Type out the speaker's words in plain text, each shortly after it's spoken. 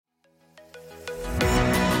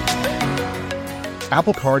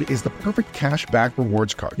Apple Card is the perfect cash back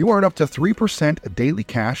rewards card. You earn up to 3% daily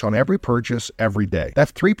cash on every purchase every day.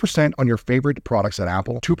 That's 3% on your favorite products at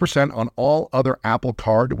Apple, 2% on all other Apple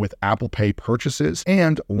Card with Apple Pay purchases,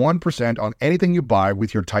 and 1% on anything you buy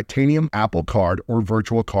with your titanium Apple Card or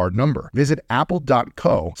virtual card number. Visit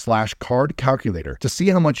apple.co/card calculator to see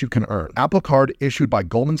how much you can earn. Apple Card issued by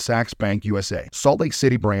Goldman Sachs Bank USA, Salt Lake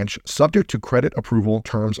City branch, subject to credit approval.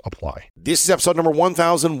 Terms apply. This is episode number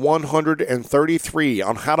 1133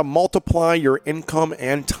 on how to multiply your income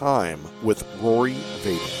and time with Rory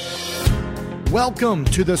Vaden. Welcome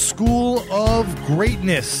to the School of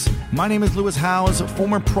Greatness. My name is Lewis Howes,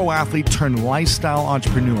 former pro athlete turned lifestyle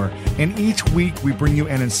entrepreneur, and each week we bring you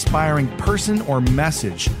an inspiring person or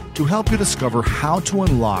message to help you discover how to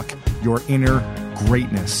unlock your inner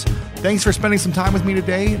greatness. Thanks for spending some time with me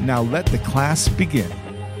today. Now let the class begin.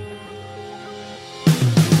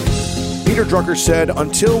 Peter Drucker said,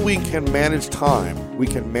 "Until we can manage time, we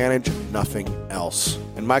can manage nothing else."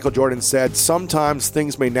 And Michael Jordan said, "Sometimes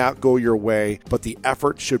things may not go your way, but the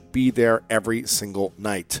effort should be there every single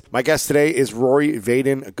night." My guest today is Rory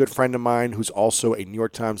Vaden, a good friend of mine who's also a New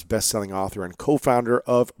York Times bestselling author and co-founder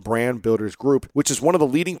of Brand Builders Group, which is one of the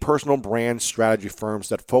leading personal brand strategy firms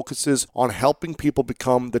that focuses on helping people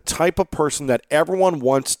become the type of person that everyone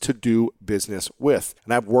wants to do business with.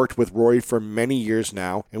 And I've worked with Rory for many years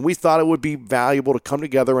now, and we thought it would be valuable to come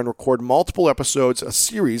together and record multiple episodes, a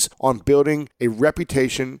series on building a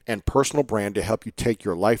reputation and personal brand to help you take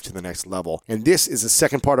your life to the next level. And this is the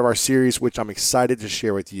second part of our series, which I'm excited to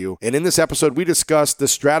share with you. And in this episode, we discuss the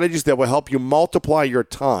strategies that will help you multiply your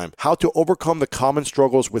time, how to overcome the common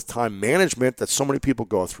struggles with time management that so many people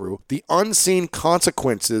go through, the unseen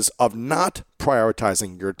consequences of not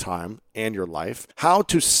prioritizing your time and your life, how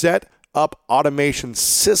to set up automation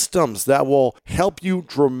systems that will help you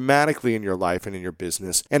dramatically in your life and in your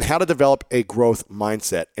business, and how to develop a growth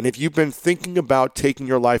mindset. And if you've been thinking about taking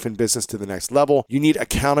your life and business to the next level, you need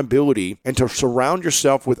accountability and to surround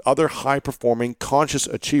yourself with other high-performing conscious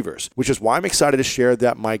achievers, which is why I'm excited to share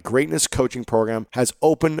that my greatness coaching program has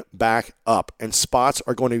opened back up and spots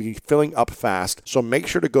are going to be filling up fast. So make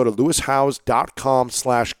sure to go to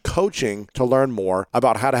lewishowes.com/coaching to learn more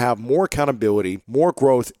about how to have more accountability, more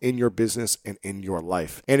growth in your business and in your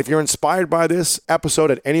life. And if you're inspired by this episode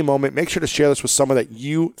at any moment, make sure to share this with someone that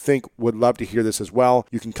you think would love to hear this as well.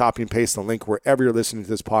 You can copy and paste the link wherever you're listening to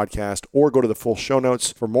this podcast, or go to the full show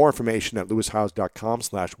notes for more information at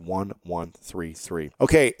lewishowes.com/1133.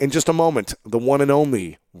 Okay, in just a moment, the one and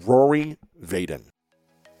only Rory Vaden.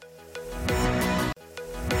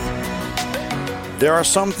 There are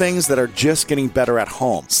some things that are just getting better at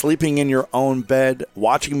home. Sleeping in your own bed,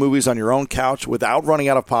 watching movies on your own couch without running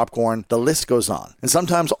out of popcorn, the list goes on. And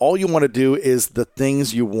sometimes all you want to do is the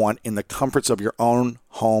things you want in the comforts of your own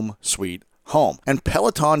home sweet home. And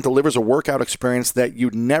Peloton delivers a workout experience that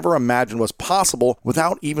you'd never imagined was possible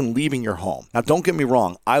without even leaving your home. Now, don't get me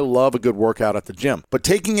wrong, I love a good workout at the gym, but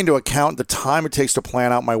taking into account the time it takes to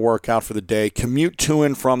plan out my workout for the day, commute to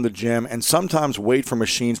and from the gym, and sometimes wait for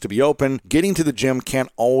machines to be open, getting to the gym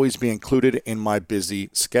can't always be included in my busy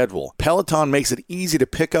schedule. Peloton makes it easy to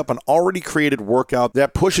pick up an already created workout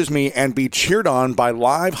that pushes me and be cheered on by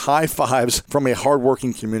live high fives from a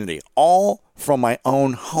hardworking community, all from my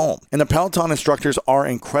own home. And the Peloton instructors are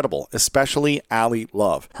incredible, especially Allie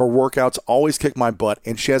Love. Her workouts always kick my butt,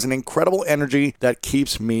 and she has an incredible energy that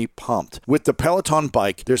keeps me pumped. With the Peloton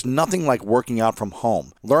bike, there's nothing like working out from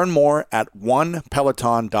home. Learn more at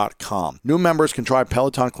onepeloton.com. New members can try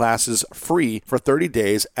Peloton classes free for 30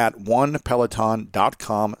 days at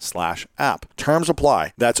onepeloton.com/app. Terms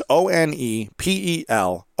apply. That's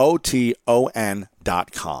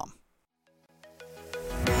onepeloton.com.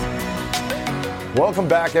 Welcome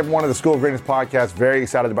back, everyone, to the School of Greatness podcast. Very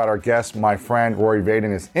excited about our guest. My friend Rory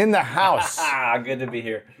Vaden is in the house. Good to be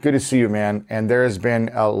here. Good to see you, man. And there has been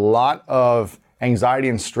a lot of anxiety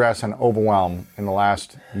and stress and overwhelm in the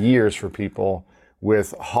last years for people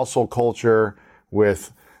with hustle culture,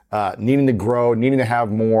 with needing to grow, needing to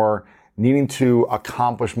have more, needing to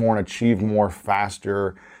accomplish more and achieve more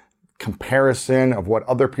faster, comparison of what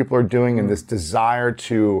other people are doing, and this desire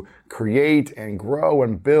to create and grow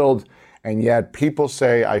and build. And yet people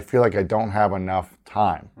say, I feel like I don't have enough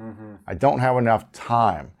time. Mm-hmm. I don't have enough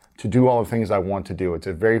time to do all the things I want to do. It's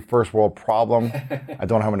a very first world problem. I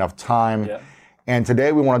don't have enough time. Yeah. And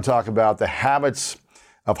today we want to talk about the habits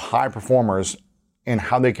of high performers and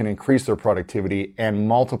how they can increase their productivity and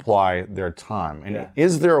multiply their time. And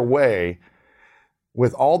is there a way,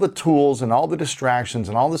 with all the tools and all the distractions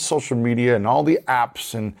and all the social media and all the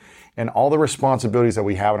apps and all the responsibilities that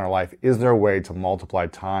we have in our life, is there a way to multiply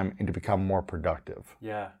time and to become more productive?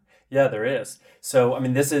 Yeah. Yeah, there is. So, I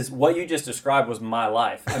mean, this is what you just described was my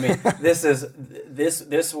life. I mean,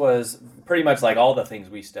 this was pretty much like all the things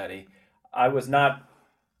we study. I was not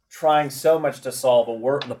trying so much to solve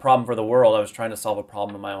the problem for the world. I was trying to solve a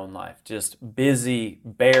problem in my own life. Just busy,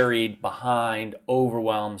 buried, behind,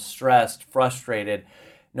 overwhelmed, stressed, frustrated.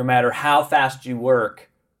 No matter how fast you work,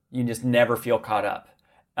 you just never feel caught up.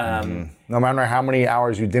 No matter how many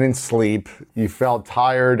hours you didn't sleep, you felt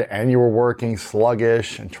tired and you were working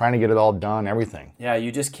sluggish and trying to get it all done, everything. Yeah,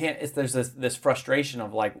 you just can't. There's this frustration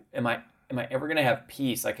of like, am I ever going to have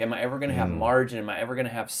peace? Like, am I ever going to have margin? Am I ever going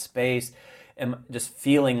to have space? Am just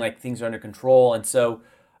feeling like things are under control? And so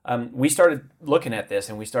we started looking at this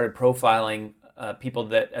and we started profiling people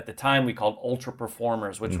that at the time we called ultra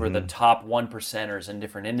performers, which were the top 1%ers in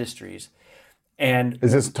different industries. And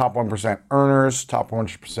is this top 1% earners, top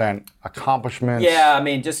 1% accomplishments? Yeah, I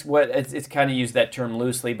mean, just what it's kind of used that term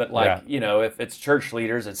loosely, but like, if it's church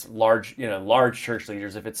leaders, it's large church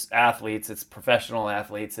leaders. If it's athletes, it's professional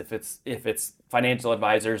athletes. If it's financial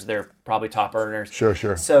advisors, they're probably top earners.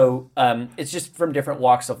 Sure. So it's just from different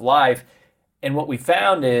walks of life. And what we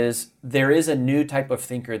found is there is a new type of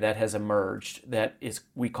thinker that has emerged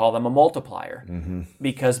we call them a multiplier,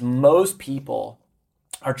 because most people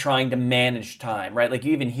are trying to manage time, right? Like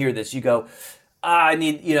you even hear this, you go, I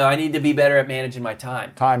need to be better at managing my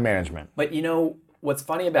time. Time management. But what's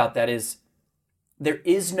funny about that is there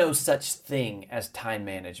is no such thing as time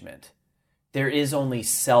management. There is only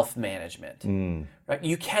self-management, right?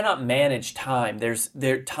 You cannot manage time.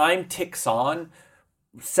 Time ticks on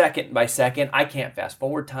second by second. I can't fast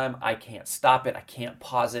forward time. I can't stop it. I can't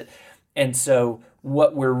pause it. And so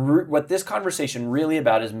what this conversation really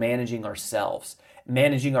about is managing ourselves,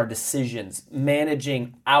 managing our decisions,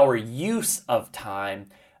 managing our use of time.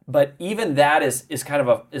 But even that is kind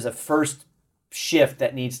of a first shift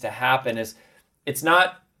that needs to happen. It's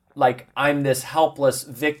not like I'm this helpless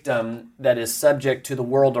victim that is subject to the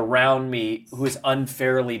world around me who is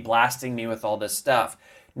unfairly blasting me with all this stuff.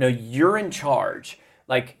 No, you're in charge.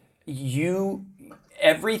 Like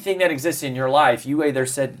everything that exists in your life, you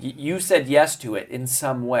said yes to it in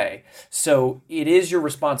some way. So it is your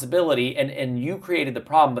responsibility, and you created the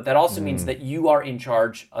problem, but that also means that you are in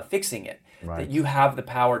charge of fixing it, that you have the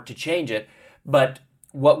power to change it. But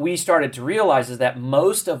what we started to realize is that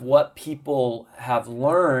most of what people have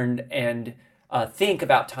learned and think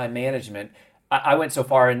about time management, I went so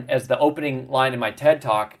far, and as the opening line in my TED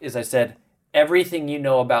Talk is I said, everything you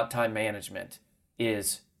know about time management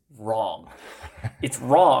is wrong. It's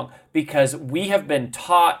wrong because we have been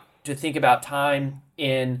taught to think about time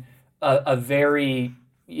in a very,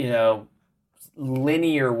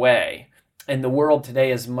 linear way. And the world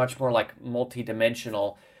today is much more like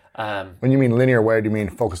multidimensional. When you mean linear way, do you mean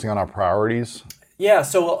focusing on our priorities? Yeah,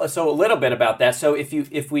 so a little bit about that. So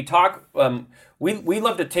if we talk, we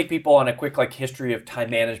love to take people on a quick history of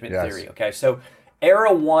time management theory. Okay, so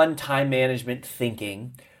era one time management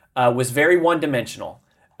thinking was very one-dimensional.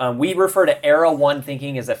 We refer to era one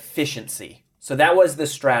thinking as efficiency. So that was the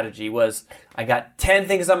strategy, was I got 10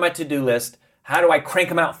 things on my to-do list. How do I crank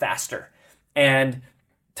them out faster? And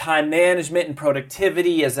time management and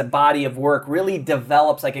productivity as a body of work really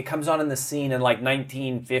develops, it comes on in the scene in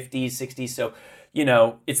 1950s, 60s. So,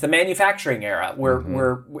 it's the manufacturing era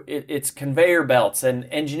where it's conveyor belts and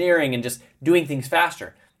engineering and just doing things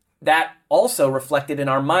faster. That also reflected in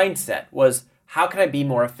our mindset was, how can I be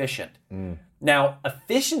more efficient? Now,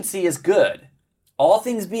 efficiency is good. All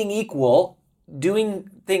things being equal, doing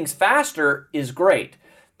things faster is great.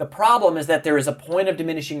 The problem is that there is a point of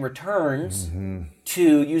diminishing returns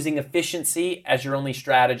to using efficiency as your only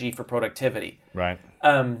strategy for productivity. Right.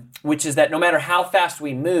 Which is that no matter how fast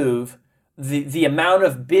we move, the amount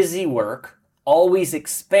of busy work always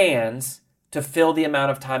expands to fill the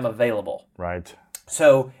amount of time available. Right.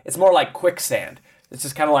 So it's more like quicksand. It's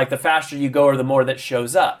just kind of like the faster you go or the more that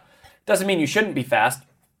shows up. Doesn't mean you shouldn't be fast.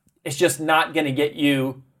 It's just not going to get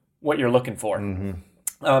you what you're looking for.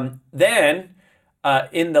 Then,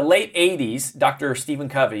 in the late 80s, Dr. Stephen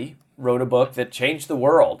Covey wrote a book that changed the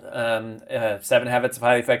world, 7 Habits of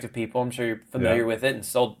Highly Effective People. I'm sure you're familiar with it, and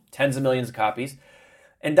sold tens of millions of copies.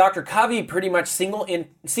 And Dr. Covey pretty much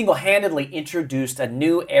single-handedly introduced a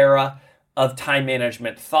new era of time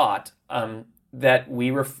management thought that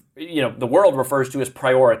the world refers to as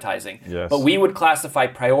prioritizing. Yes. But we would classify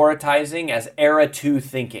prioritizing as era 2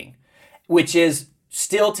 thinking, which is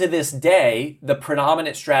still to this day the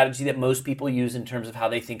predominant strategy that most people use in terms of how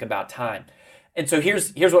they think about time. And so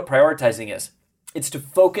here's what prioritizing is. It's to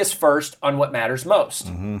focus first on what matters most.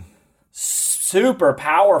 Super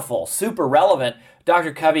powerful, super relevant,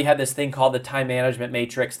 Dr. Covey had this thing called the time management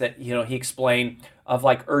matrix that, he explained of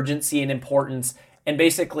like urgency and importance. And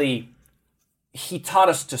basically, he taught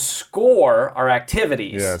us to score our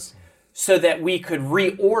activities so that we could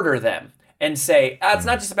reorder them and say, it's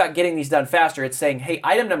not just about getting these done faster. It's saying, hey,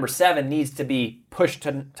 item number 7 needs to be pushed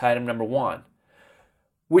to item number 1,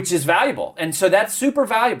 which is valuable. And so that's super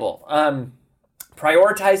valuable.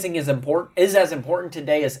 Prioritizing is as important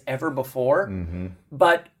today as ever before.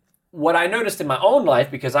 But what I noticed in my own life,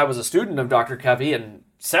 because I was a student of Dr. Covey and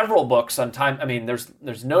several books on time,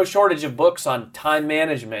 there's no shortage of books on time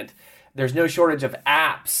management. There's no shortage of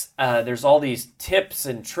apps. There's all these tips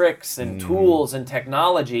and tricks and tools and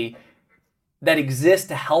technology that exist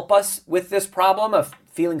to help us with this problem of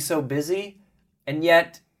feeling so busy, and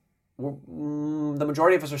yet the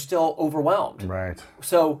majority of us are still overwhelmed. Right.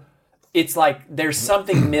 So it's like there's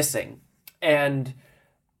something missing. And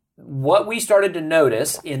what we started to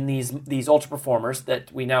notice in these ultra performers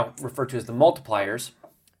that we now refer to as the multipliers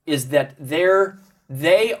is that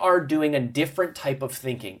they are doing a different type of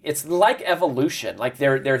thinking. It's like evolution. Like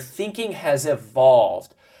their thinking has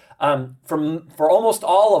evolved. For almost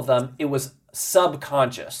all of them, it was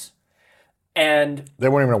subconscious. And they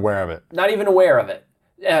weren't even aware of it. Not even aware of it.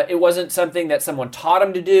 It wasn't something that someone taught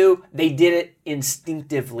them to do. They did it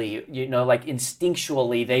instinctively, like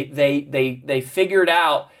instinctually. They figured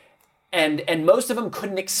out, and most of them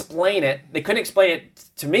couldn't explain it. They couldn't explain it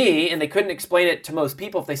to me, and they couldn't explain it to most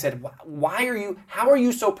people if they said, how are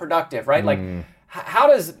you so productive, right? Like,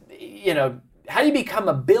 how do you become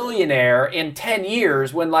a billionaire in 10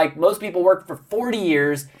 years when like most people work for 40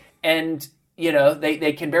 years and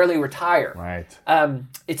they can barely retire. Right.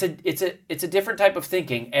 It's a different type of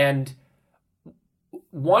thinking. And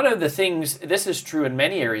one of the things, this is true in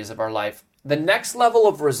many areas of our life, the next level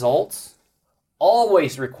of results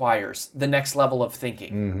always requires the next level of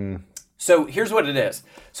thinking. So here's what it is.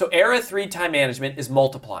 So Era 3 time management is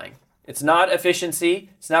multiplying. It's not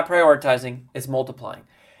efficiency, it's not prioritizing, it's multiplying.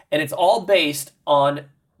 And it's all based on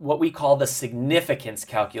what we call the significance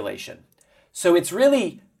calculation. So it's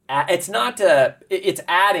really it's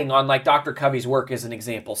adding on, like Dr. Covey's work as an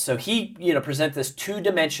example. So he, presents this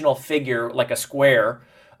 2-dimensional figure like a square,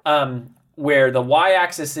 where the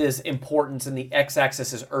y-axis is importance and the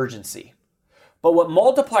x-axis is urgency. But what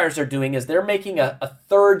multipliers are doing is they're making a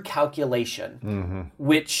third calculation,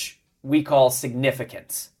 which we call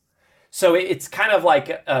significance. So it's kind of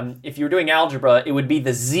like if you were doing algebra, it would be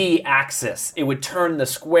the z-axis. It would turn the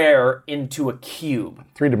square into a cube.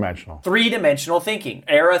 3-dimensional. 3-dimensional thinking.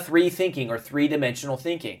 Era 3 thinking or 3-dimensional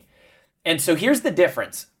thinking. And so here's the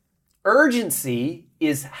difference. Urgency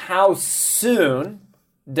is how soon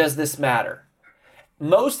does this matter?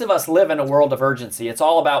 Most of us live in a world of urgency. It's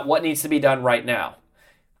all about what needs to be done right now.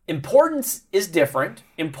 Importance is different.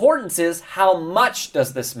 Importance is how much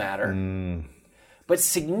does this matter? But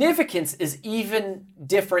significance is even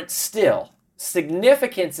different still.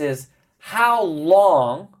 Significance is how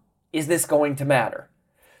long is this going to matter?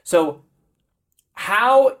 So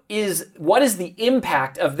what is the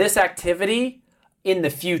impact of this activity in the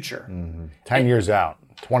future? 10 years out,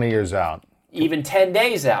 20 years out. Even 10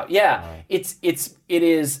 days out. Yeah. Right. It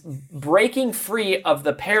is breaking free of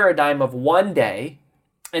the paradigm of one day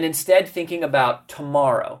and instead thinking about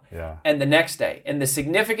tomorrow and the next day. And the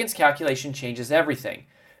significance calculation changes everything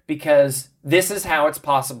because this is how it's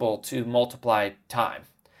possible to multiply time.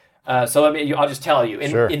 So I'll just tell you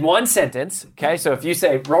in one sentence. Okay, so if you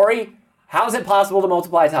say, Rory, how is it possible to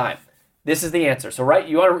multiply time? This is the answer. So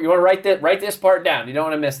you want to write this part down. You don't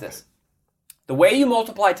want to miss this. The way you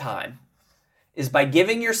multiply time is by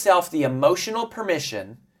giving yourself the emotional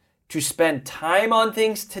permission to spend time on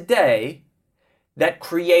things today that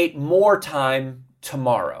create more time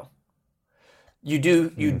tomorrow.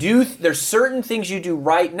 There's certain things you do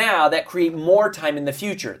right now that create more time in the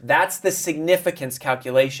future. That's the significance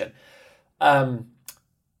calculation.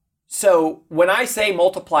 So when I say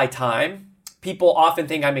multiply time, people often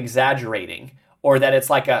think I'm exaggerating or that it's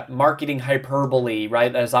like a marketing hyperbole,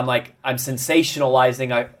 right? As I'm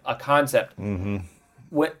sensationalizing a concept. When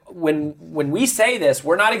we say this,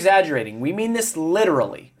 we're not exaggerating. We mean this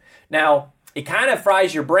literally. Now, it kind of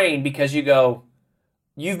fries your brain because you go,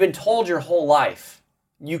 you've been told your whole life,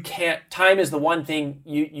 time is the one thing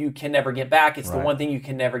you can never get back. It's the one thing you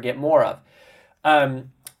can never get more of. And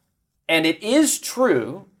it is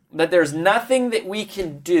true that there's nothing that we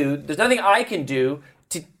can do, there's nothing I can do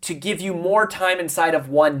to give you more time inside of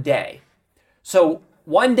one day. So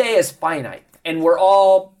one day is finite, and we're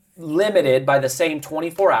all limited by the same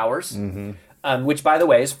 24 hours, which, by the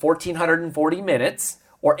way, is 1,440 minutes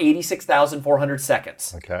or 86,400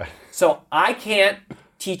 seconds. Okay. So I can't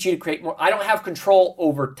teach you to create more. I don't have control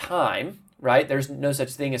over time, right? There's no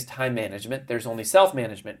such thing as time management. There's only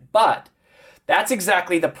self-management. But that's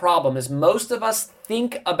exactly the problem, is most of us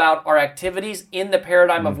think about our activities in the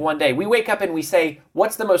paradigm of one day. We wake up and we say,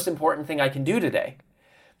 what's the most important thing I can do today?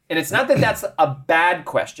 And it's not that that's a bad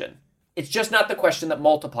question. It's just not the question that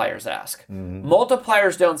multipliers ask.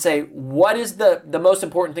 Multipliers don't say, what is the most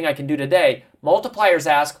important thing I can do today? Multipliers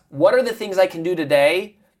ask, what are the things I can do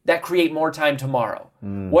today that create more time tomorrow?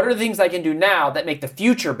 What are the things I can do now that make the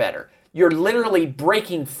future better? You're literally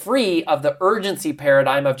breaking free of the urgency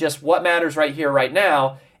paradigm of just what matters right here, right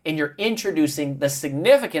now, and you're introducing the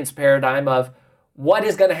significance paradigm of what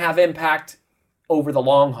is going to have impact over the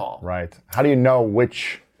long haul. Right. How do you know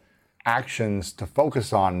which actions to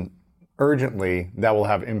focus on urgently that will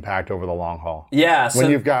have impact over the long haul? Yeah.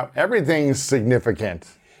 When you've got everything significant.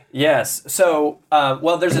 Yes. So,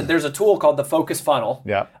 well, there's a tool called the focus funnel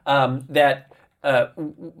that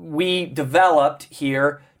we developed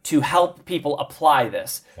here to help people apply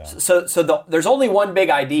this. Yeah. So there's only one big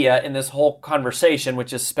idea in this whole conversation,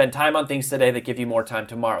 which is spend time on things today that give you more time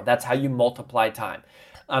tomorrow. That's how you multiply time.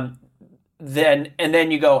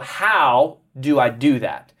 Then you go, how do I do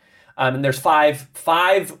that? And there's five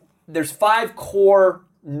core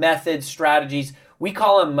methods, strategies. We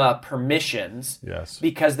call them permissions,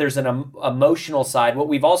 because there's an emotional side. What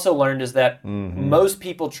we've also learned is that most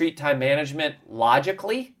people treat time management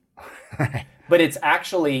logically, but it's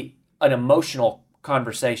actually an emotional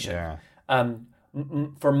conversation. Yeah.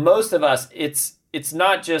 For most of us, it's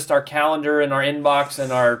not just our calendar and our inbox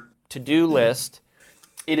and our to-do list.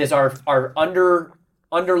 It is our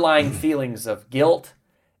underlying feelings of guilt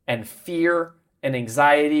and fear and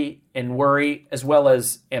anxiety and worry, as well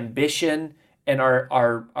as ambition and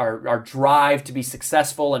our drive to be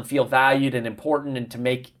successful and feel valued and important and to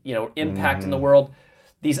make impact in the world.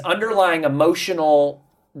 These underlying emotional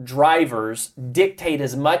drivers dictate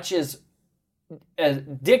as much as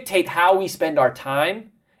dictate how we spend our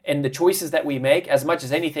time and the choices that we make as much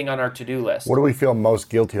as anything on our to-do list. What do we feel most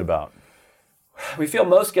guilty about? We feel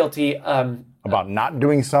most guilty about not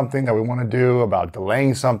doing something that we want to do, about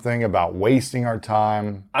delaying something, about wasting our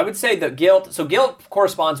time. I would say that guilt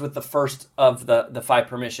corresponds with the first of the five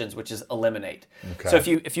permissions, which is eliminate. Okay. So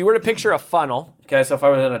if you were to picture a funnel, okay, so if I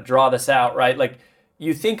were going to draw this out, right, like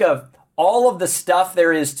you think of all of the stuff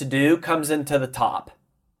there is to do comes into the top.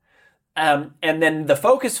 And then the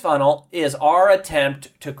focus funnel is our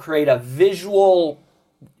attempt to create a visual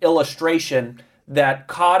illustration that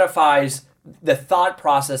codifies the thought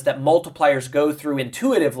process that multipliers go through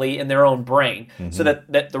intuitively in their own brain, so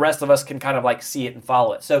that the rest of us can kind of like see it and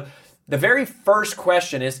follow it. So the very first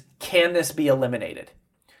question is, can this be eliminated?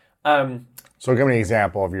 So give me an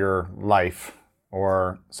example of your life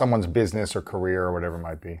or someone's business or career or whatever it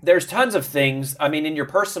might be. There's tons of things. I mean, in your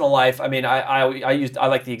personal life, I mean, I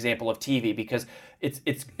like the example of TV because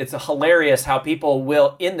it's hilarious how people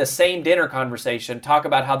will, in the same dinner conversation, talk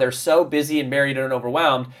about how they're so busy and married and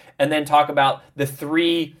overwhelmed, and then talk about the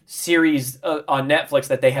 3 series on Netflix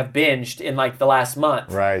that they have binged in like the last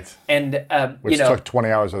month. Right. And which took 20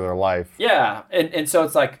 hours of their life. Yeah. And so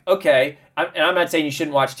it's like, okay, I'm not saying you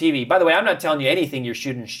shouldn't watch TV. By the way, I'm not telling you anything you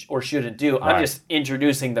shouldn't or shouldn't do. Right. I'm just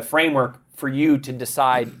introducing the framework for you to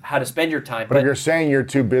decide how to spend your time. But if you're saying you're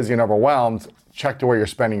too busy and overwhelmed, check to where you're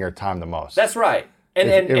spending your time the most. That's right.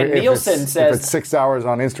 And Nielsen says, if it's 6 hours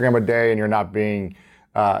on Instagram a day and you're not being,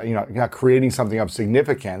 you're not creating something of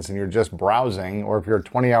significance and you're just browsing, or if you're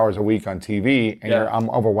 20 hours a week on TV and I'm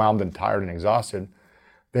overwhelmed and tired and exhausted,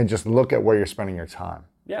 then just look at where you're spending your time.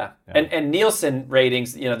 Yeah. And Nielsen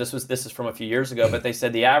ratings, this is from a few years ago, but they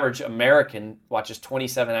said the average American watches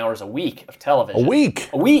 27 hours a week of television. A week?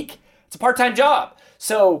 A week. It's a part-time job.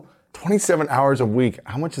 So 27 hours a week.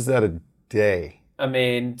 How much is that a day? I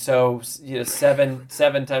mean, so 7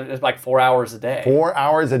 times, it's like 4 hours a day. 4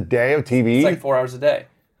 hours a day of TV? It's like 4 hours a day.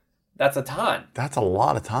 That's a ton. That's a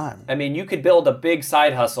lot of time. I mean, you could build a big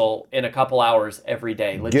side hustle in a couple hours every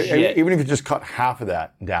day, legit. Even if you just cut half of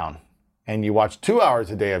that down and you watch 2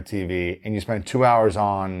 hours a day of TV and you spend 2 hours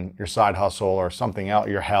on your side hustle or something else,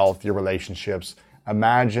 your health, your relationships,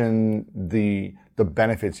 imagine the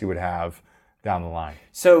benefits you would have down the line.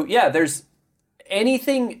 So yeah,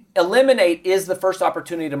 eliminate is the first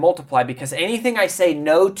opportunity to multiply, because anything I say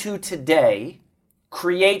no to today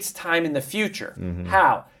creates time in the future.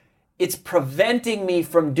 How? It's preventing me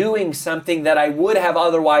from doing something that I would have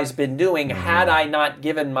otherwise been doing had I not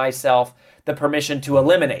given myself the permission to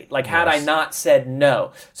eliminate. Like had I not said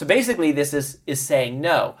no. So basically this is saying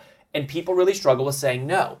no. And people really struggle with saying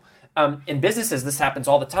no. In businesses, this happens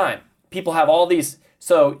all the time. People have all these,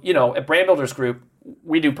 at Brand Builders Group,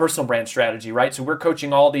 we do personal brand strategy, right? So we're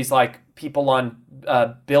coaching all these like people on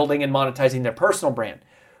building and monetizing their personal brand.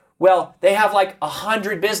 Well, they have like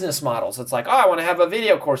 100 business models. It's like, oh, I want to have a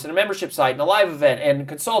video course and a membership site and a live event and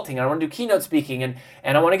consulting. And I want to do keynote speaking and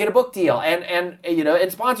I want to get a book deal and you know,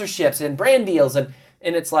 and sponsorships and brand deals. And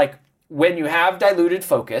it's like when you have diluted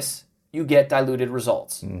focus, you get diluted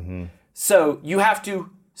results. Mm-hmm. So you have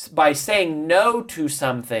to, by saying no to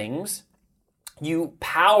some things, you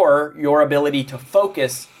power your ability to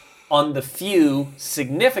focus on the few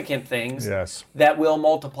significant things that will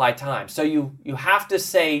multiply time. So you have to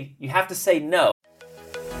say no.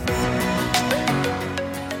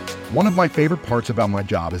 One of my favorite parts about my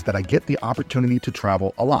job is that I get the opportunity to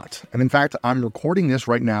travel a lot. And in fact, I'm recording this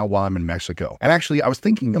right now while I'm in Mexico. And actually, I was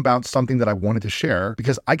thinking about something that I wanted to share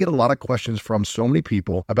because I get a lot of questions from so many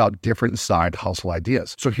people about different side hustle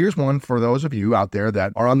ideas. So here's one for those of you out there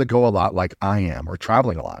that are on the go a lot like I am or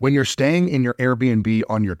traveling a lot. When you're staying in your Airbnb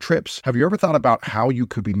on your trips, have you ever thought about how you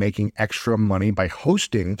could be making extra money by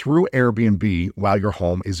hosting through Airbnb while your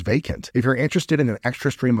home is vacant? If you're interested in an extra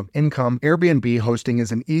stream of income, Airbnb hosting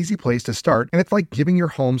is an easy place to start, and it's like giving your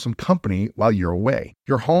home some company while you're away.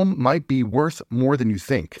 Your home might be worth more than you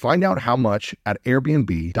think. Find out how much at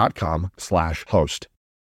airbnb.com/host.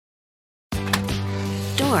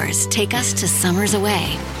 Doors take us to summers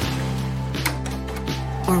away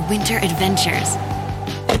or winter adventures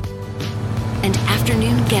and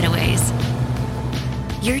afternoon getaways.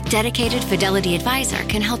 Your dedicated Fidelity advisor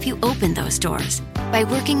can help you open those doors by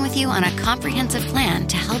working with you on a comprehensive plan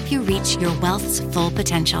to help you reach your wealth's full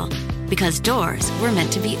potential. Because doors were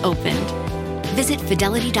meant to be opened. Visit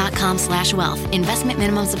fidelity.com/wealth. Investment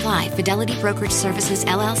minimum supply. Fidelity Brokerage Services,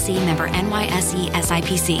 LLC, member NYSE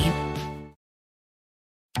SIPC.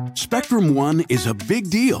 Spectrum One is a big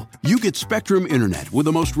deal. You get Spectrum Internet with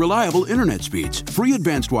the most reliable internet speeds, free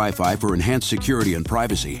advanced Wi-Fi for enhanced security and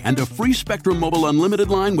privacy, and a free Spectrum Mobile Unlimited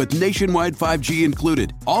line with nationwide 5G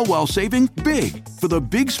included, all while saving big. For the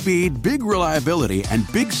big speed, big reliability, and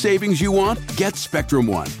big savings you want, get Spectrum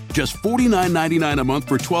One. Just $49.99 a month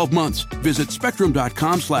for 12 months. Visit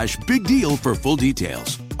spectrum.com/big deal for full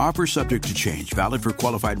details. Offer subject to change. Valid for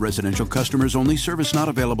qualified residential customers only. Service not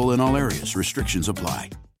available in all areas. Restrictions apply.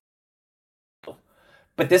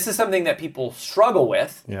 But this is something that people struggle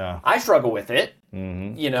with. Yeah. I struggle with it.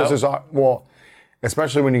 Mm-hmm. You know? Well,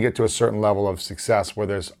 especially when you get to a certain level of success where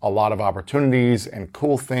there's a lot of opportunities and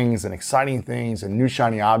cool things and exciting things and new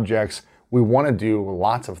shiny objects, we want to do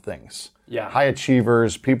lots of things. Yeah. High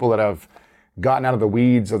achievers, people that have gotten out of the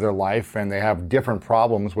weeds of their life and they have different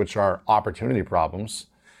problems, which are opportunity problems.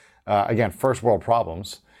 Again, first world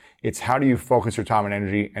problems. It's how do you focus your time and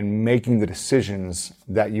energy and making the decisions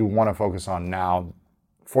that you want to focus on now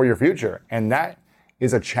for your future. And that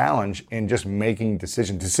is a challenge in just making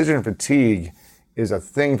decisions. Decision fatigue is a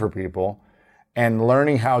thing for people, and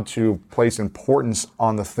learning how to place importance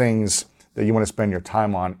on the things that you want to spend your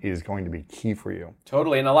time on is going to be key for you.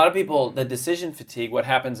 Totally. And a lot of people, the decision fatigue, what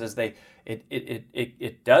happens is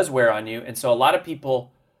it does wear on you. And so a lot of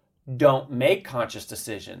people don't make conscious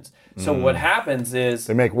decisions. So what happens is...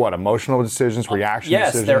 They make what? Emotional decisions, reaction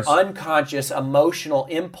decisions? Yes, they're unconscious emotional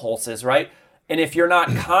impulses, right? And if you're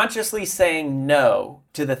not consciously saying no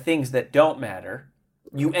to the things that don't matter,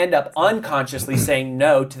 you end up unconsciously saying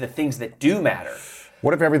no to the things that do matter.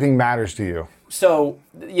 What if everything matters to you? So,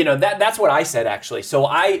 you know, that's what I said, actually. So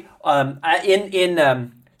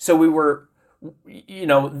so we were, you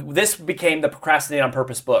know, this became the Procrastinate on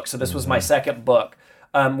Purpose book. So this was my second book.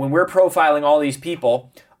 When we were profiling all these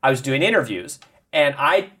people, I was doing interviews, and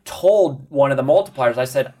I told one of the multipliers, I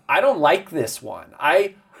said, I don't like this one.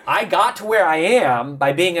 I got to where I am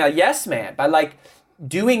by being a yes man, by like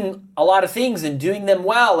doing a lot of things and doing them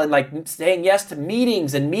well and like saying yes to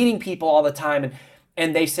meetings and meeting people all the time.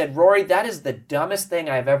 And they said, Rory, that is the dumbest thing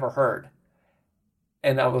I've ever heard.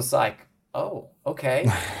 And I was like, oh,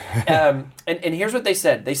 okay. And here's what they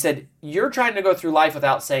said. They said, you're trying to go through life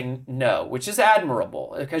without saying no, which is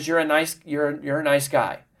admirable because you're a nice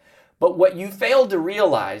guy. But what you failed to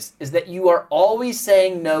realize is that you are always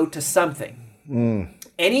saying no to something.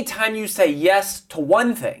 Anytime you say yes to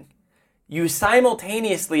one thing, you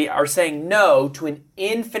simultaneously are saying no to an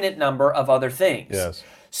infinite number of other things. Yes.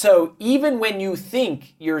 So even when you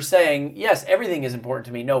think you're saying, yes, everything is important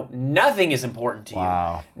to me, no, nothing is important to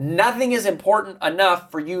you. Nothing is important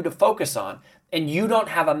enough for you to focus on. And you don't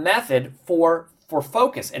have a method for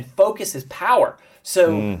focus. And focus is power.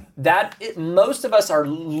 So most of us are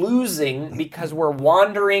losing because we're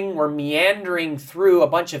meandering through a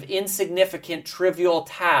bunch of insignificant, trivial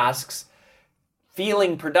tasks,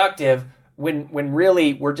 feeling productive when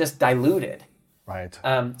really we're just diluted.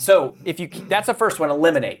 Right. So that's the first one,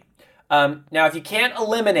 eliminate. Now, if you can't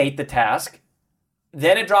eliminate the task,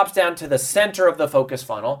 then it drops down to the center of the focus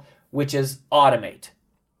funnel, which is automate.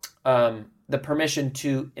 The permission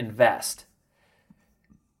to invest.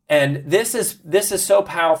 And this is so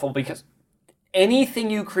powerful because anything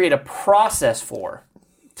you create a process for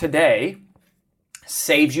today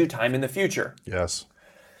saves you time in the future. Yes.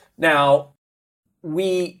 Now,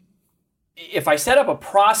 if I set up a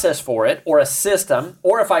process for it or a system,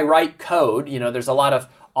 or if I write code, there's a lot of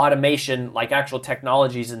automation, like actual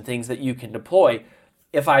technologies and things that you can deploy.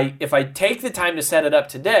 If I take the time to set it up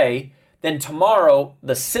today, then tomorrow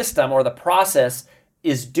the system or the process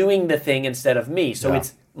is doing the thing instead of me. So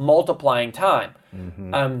it's multiplying time.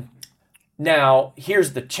 Mm-hmm. Now,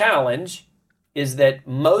 here's the challenge, is that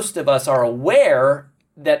most of us are aware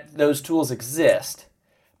that those tools exist.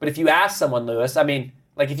 But if you ask someone, Lewis,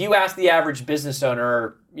 if you ask the average business owner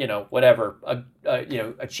or, whatever,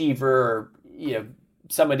 achiever or,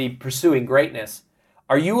 somebody pursuing greatness,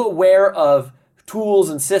 are you aware of tools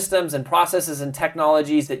and systems and processes and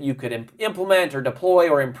technologies that you could implement or deploy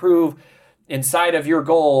or improve inside of your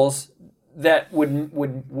goals that would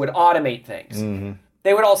automate things? Mm-hmm.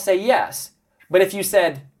 They would all say yes. But if you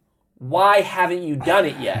said, why haven't you done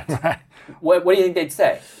it yet? Right. What do you think they'd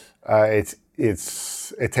say?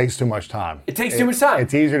 It takes too much time. It takes too much time.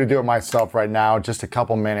 It's easier to do it myself right now, just a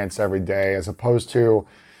couple minutes every day, as opposed to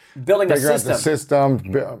building a system. Figuring out the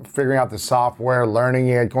system, figuring out the software, learning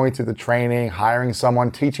it, going through the training, hiring someone,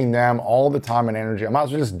 teaching them, all the time and energy. I might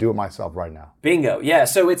as well just do it myself right now. Bingo. Yeah.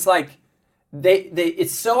 So it's like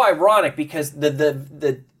it's so ironic because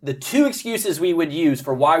the two excuses we would use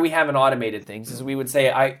for why we haven't automated things is we would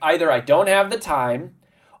say either I don't have the time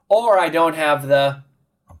or I don't have the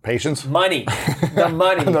patience? Money. The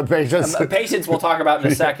money. The patience. Patience we'll talk about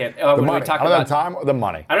in a second. The money. I don't have the time or the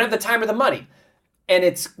money. I don't have the time or the money. And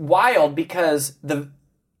it's wild because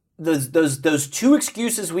those two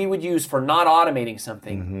excuses we would use for not automating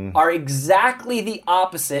something are exactly the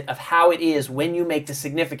opposite of how it is when you make the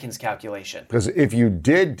significance calculation. Because if you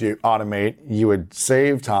did automate, you would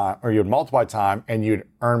save time, or you'd multiply time, and you'd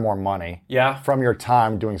earn more money from your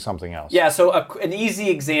time doing something else. Yeah, so an easy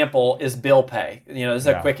example is bill pay. This is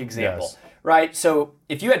a quick example. Yes. Right? So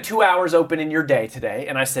if you had 2 hours open in your day today,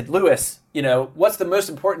 and I said, Lewis, what's the most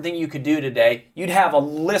important thing you could do today? You'd have a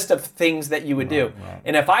list of things that you would do. Right.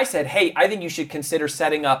 And if I said, hey, I think you should consider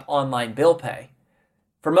setting up online bill pay,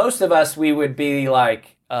 for most of us, we would be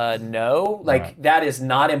like, no, that is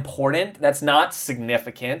not important. That's not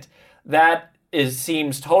significant. That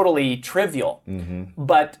seems totally trivial. Mm-hmm.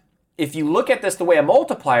 But if you look at this the way a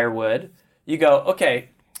multiplier would, you go, okay,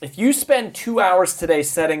 if you spend 2 hours today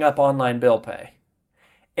setting up online bill pay,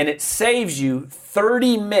 and it saves you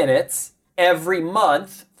 30 minutes every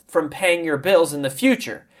month from paying your bills in the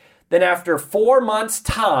future, then after 4 months'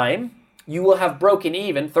 time, you will have broken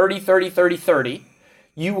even, 30, 30, 30, 30.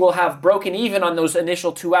 You will have broken even on those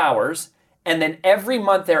initial 2 hours, and then every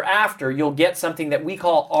month thereafter, you'll get something that we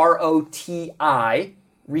call ROTI,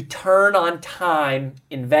 return on time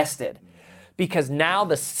invested. Because now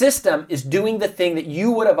the system is doing the thing that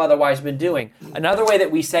you would have otherwise been doing. Another way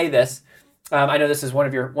that we say this, I know this is one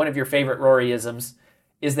of your favorite Rory-isms,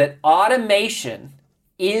 is that automation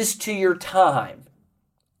is to your time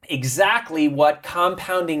exactly what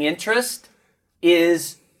compounding interest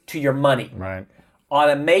is to your money. Right.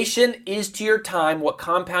 Automation is to your time what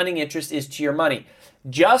compounding interest is to your money.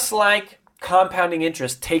 Just like compounding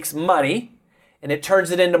interest takes money and it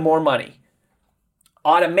turns it into more money.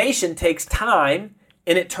 Automation takes time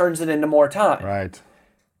and it turns it into more time. Right.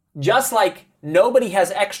 Just like nobody has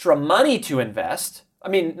extra money to invest. I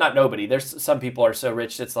mean, not nobody. There's some people are so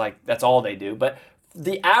rich it's like that's all they do. But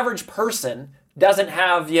the average person doesn't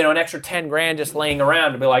have, an extra 10 grand just laying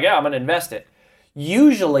around to be like, yeah, I'm going to invest it.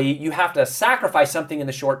 Usually you have to sacrifice something in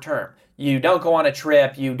the short term. You don't go on a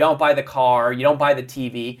trip, you don't buy the car, you don't buy the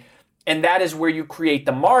TV, and that is where you create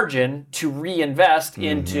the margin to reinvest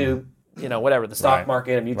into whatever, the stock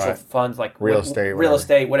market and mutual funds, like real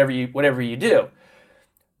estate, whatever you do.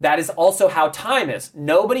 That is also how time is.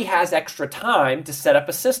 Nobody has extra time to set up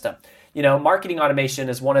a system. Marketing automation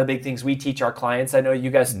is one of the big things we teach our clients. I know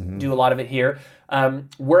you guys do a lot of it here.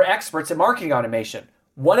 We're experts at marketing automation.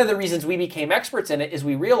 One of the reasons we became experts in it is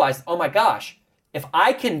we realized, oh my gosh, if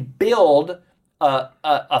I can build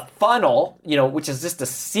a funnel, which is just a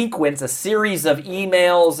sequence, a series of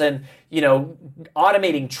emails and,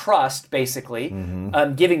 automating trust, basically,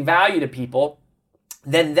 giving value to people,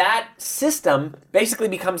 then that system basically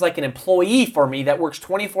becomes like an employee for me that works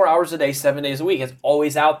 24 hours a day, 7 days a week. It's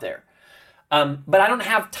always out there. But I don't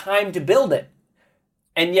have time to build it.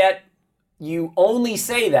 And yet, you only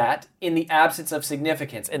say that in the absence of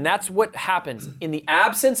significance. And that's what happens. In the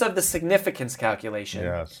absence of the significance calculation,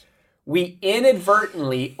 Yes. we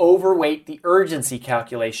inadvertently overweight the urgency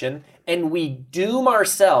calculation, and we doom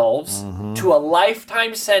ourselves to a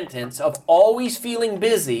lifetime sentence of always feeling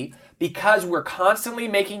busy because we're constantly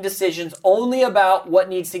making decisions only about what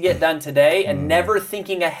needs to get done today and never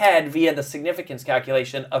thinking ahead via the significance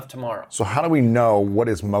calculation of tomorrow. So how do we know what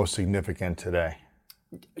is most significant today?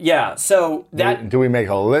 Yeah, so that... Do we make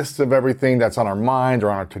a list of everything that's on our mind or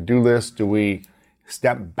on our to-do list? Do we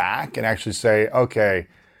step back and actually say, okay,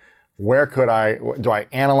 do I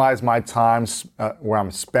analyze my time, where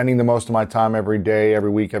I'm spending the most of my time every day, every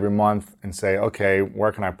week, every month, and say, okay,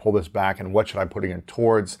 where can I pull this back and what should I put it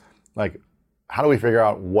towards? Like, how do we figure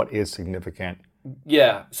out what is significant?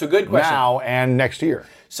 Yeah, so good question. Now and next year.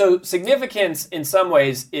 So significance in some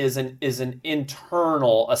ways is an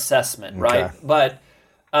internal assessment, right? Okay. But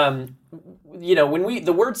when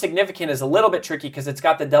the word significant is a little bit tricky because it's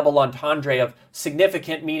got the double entendre of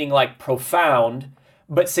significant meaning like profound,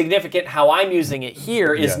 but significant how I'm using it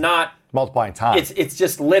here is not multiplying time. It's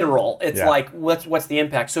just literal. It's like what's the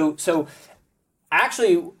impact? So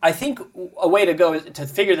actually, I think a way to go to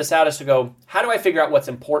figure this out is to go, how do I figure out what's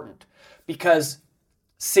important? Because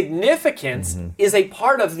significance is a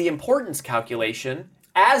part of the importance calculation,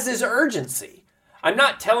 as is urgency. I'm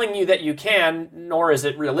not telling you that you can, nor is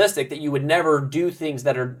it realistic that you would never do things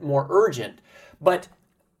that are more urgent. But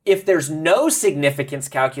if there's no significance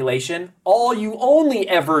calculation, all you only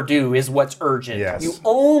ever do is what's urgent. Yes. You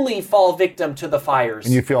only fall victim to the fires.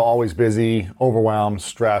 And you feel always busy, overwhelmed,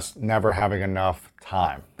 stressed, never having enough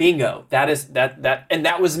time. Bingo. That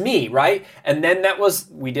was me, right? And then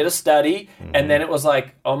we did a study, and then it was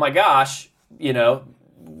like, oh my gosh,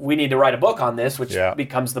 we need to write a book on this, which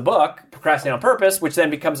becomes the book, Procrastinate on Purpose, which then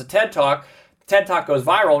becomes a TED Talk. The TED Talk goes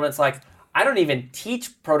viral, and it's like, I don't even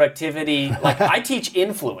teach productivity. Like, I teach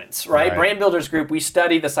influence, right? Brand Builders Group, we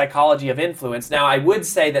study the psychology of influence. Now, I would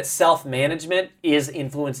say that self-management is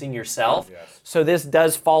influencing yourself. Yes. So this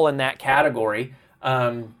does fall in that category,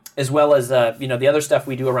 as well as, the other stuff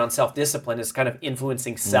we do around self-discipline is kind of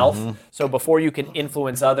influencing self. So before you can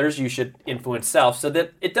influence others, you should influence self. So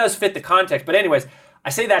that it does fit the context. But anyways,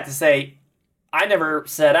 I say that to say, I never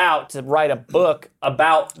set out to write a book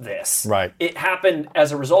about this. Right. It happened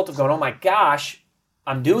as a result of going, oh my gosh,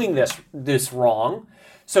 I'm doing this wrong.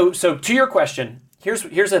 So to your question, here's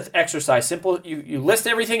an exercise. Simple. You list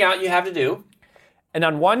everything out you have to do. And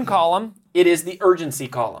on one column, it is the urgency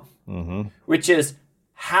column, which is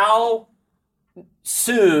how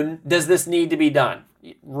soon does this need to be done?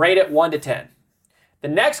 Rate it 1 to 10. The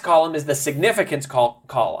next column is the significance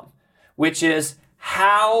column, which is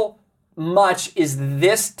how much is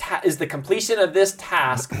the completion of this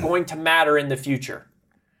task going to matter in the future?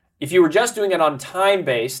 If you were just doing it on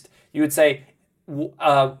time-based, you would say,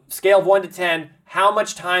 scale of 1 to 10, how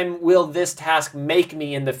much time will this task make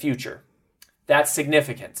me in the future? That's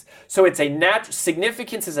significance. So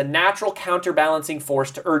significance is a natural counterbalancing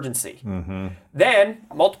force to urgency. Then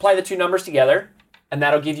multiply the two numbers together, and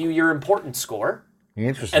that'll give you your importance score.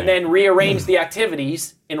 Interesting. And then rearrange the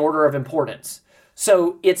activities in order of importance.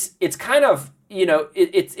 So it's kind of,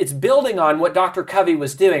 it's building on what Dr. Covey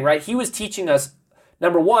was doing, right? He was teaching us,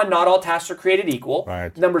 number one, not all tasks are created equal.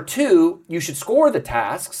 Right. Number two, you should score the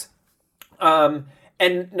tasks. And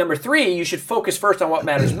number three, you should focus first on what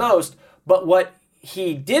matters most. But what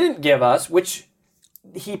he didn't give us, which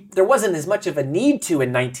there wasn't as much of a need to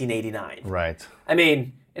in 1989. Right. I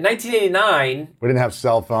mean, in 1989... We didn't have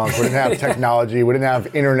cell phones. We didn't have technology. We didn't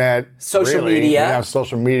have internet. Social media. We didn't have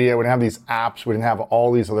social media. We didn't have these apps. We didn't have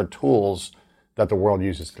all these other tools that the world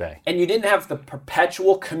uses today. And you didn't have the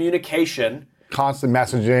perpetual communication. Constant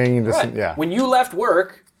messaging. Right. When you left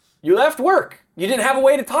work, you left work. You didn't have a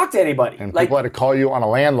way to talk to anybody. And people had to call you on a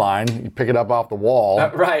landline. You pick it up off the wall.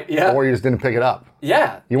 Right, yeah. Or you just didn't pick it up.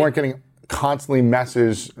 Yeah. You weren't getting constantly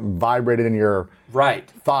messages vibrated in your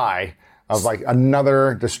thigh of like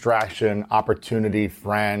another distraction, opportunity,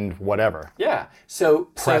 friend, whatever. Yeah. So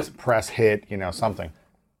press hit, something.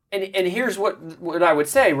 And here's what I would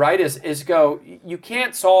say, right, is go, you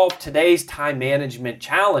can't solve today's time management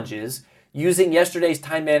challenges using yesterday's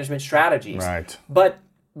time management strategies. Right. But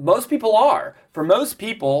most people are. For most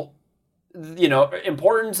people,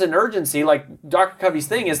 importance and urgency, like Dr. Covey's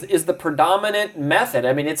thing, is the predominant method.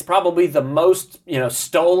 I mean, it's probably the most,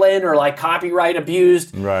 stolen or like copyright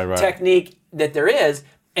abused technique that there is.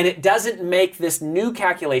 And it doesn't make this new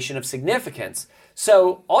calculation of significance.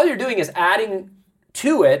 So all you're doing is adding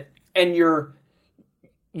to it, and you're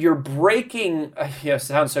breaking, it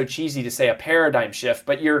sounds so cheesy to say a paradigm shift,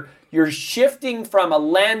 but you're shifting from a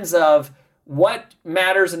lens of what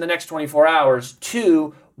matters in the next 24 hours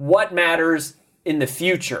to what matters in the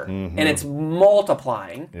future. And it's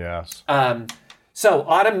multiplying. Yes. So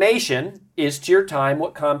automation is to your time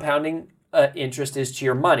what compounding interest is to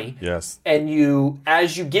your money. Yes. And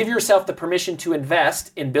as you give yourself the permission to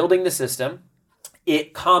invest in building the system,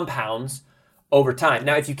 it compounds over time.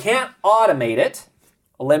 Now, if you can't automate it,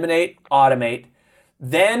 eliminate, automate,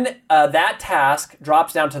 then that task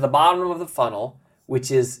drops down to the bottom of the funnel, which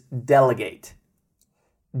is delegate.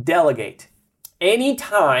 Delegate.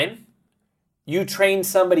 Anytime you train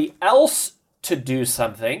somebody else to do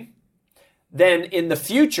something, then in the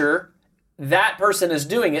future, that person is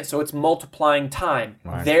doing it, so it's multiplying time.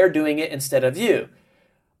 Right. They're doing it instead of you.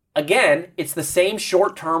 Again, it's the same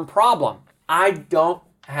short-term problem. I don't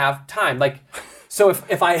have time. So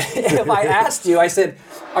if I asked you, I said,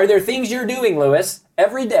 are there things you're doing, Lewis,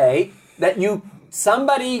 every day that you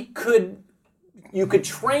could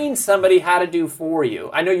train somebody how to do for you?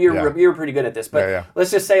 I know you're pretty good at this, but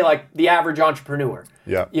let's just say like the average entrepreneur,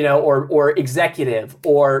 or executive,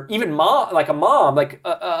 or even mom, like a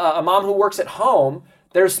mom who works at home.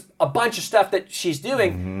 There's a bunch of stuff that she's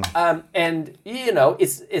doing, and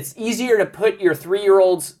it's easier to put your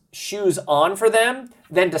 3-year-old's shoes on for them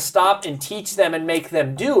than to stop and teach them and make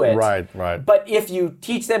them do it. Right. But if you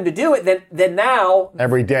teach them to do it, then now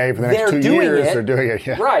every day for the next 2 years they're doing it.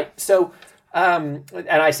 Yeah. Right. So, and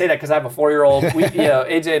I say that because I have a 4-year-old.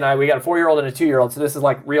 AJ and we got a 4-year-old and a 2-year-old. So this is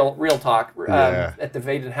like real talk at the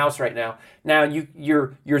Vaden house right now. Now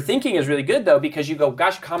your thinking is really good though, because you go,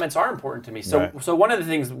 gosh, comments are important to me. So So one of the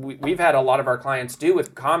things we've had a lot of our clients do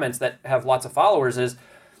with comments that have lots of followers is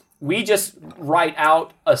we just write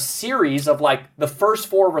out a series of like the first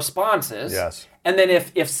 4 responses. Yes. And then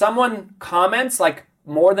if someone comments like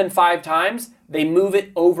more than 5 times, they move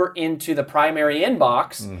it over into the primary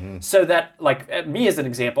inbox so that, like me as an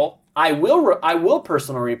example, I will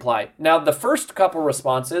personally reply. Now, the first couple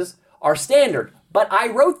responses are standard, but I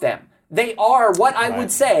wrote them. They are what I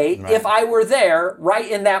would say if I were there right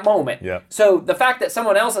in that moment. Yep. So the fact that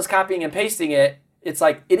someone else is copying and pasting it, it's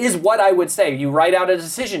like, it is what I would say. You write out a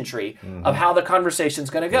decision tree of how the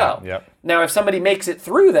conversation's going to go. Yep. Now, if somebody makes it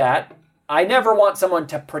through that, I never want someone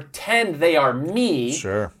to pretend they are me.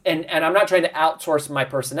 Sure. And I'm not trying to outsource my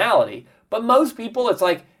personality. But most people, it's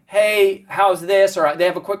like, hey, how's this? Or they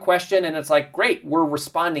have a quick question, and it's like, great, we're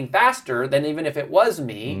responding faster than even if it was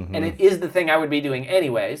me, and it is the thing I would be doing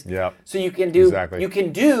anyways. Yeah. So you can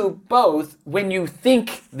do both when you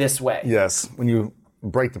think this way. Yes, when you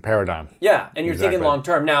break the paradigm. Yeah, and you're thinking long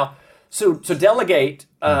term. Now, so delegate.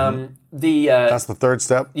 That's the third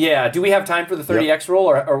step. Yeah. Do we have time for the 30x rule?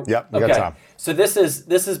 Or Yep, we got time. So this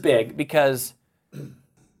is big because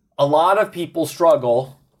a lot of people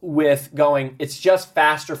struggle with going, it's just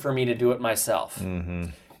faster for me to do it myself.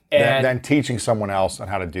 And then teaching someone else on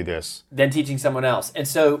how to do this. And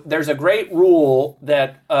so there's a great rule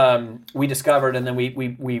that we discovered, and then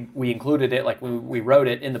we included it, like we wrote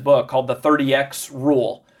it in the book, called the 30x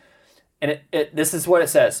rule. And this is what it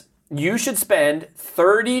says. You should spend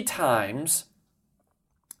 30 times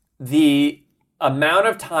the amount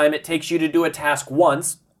of time it takes you to do a task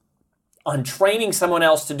once on training someone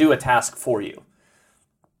else to do a task for you.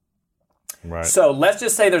 Right. So let's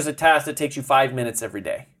just say there's a task that takes you 5 minutes every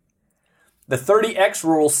day. The 30x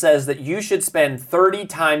rule says that you should spend 30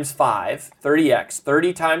 times 5,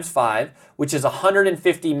 30 times 5, which is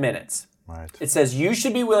 150 minutes. Right. It says you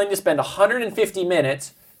should be willing to spend 150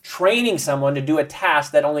 minutes training someone to do a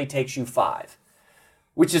task that only takes you 5,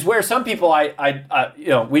 which is where some people,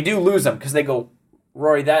 we do lose them because they go,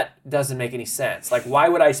 Rory, that doesn't make any sense. Like, why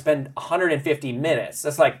would I spend 150 minutes?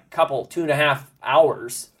 That's like a couple, 2.5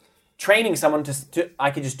 hours training someone to I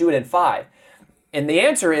could just do it in 5. And the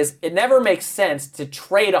answer is, it never makes sense to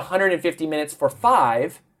trade 150 minutes for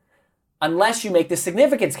 5 unless you make the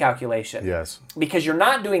significance calculation. Yes. Because you're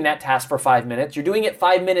not doing that task for 5 minutes. You're doing it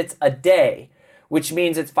 5 minutes a day, which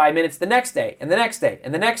means it's 5 minutes the next day, and the next day,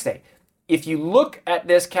 and the next day. If you look at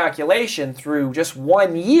this calculation through just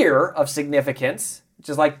 1 year of significance, which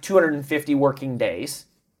is like 250 working days,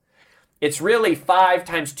 it's really 5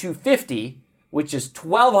 times 250, which is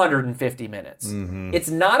 1,250 minutes. It's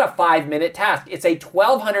not a 5-minute task. It's a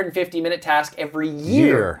 1,250-minute task every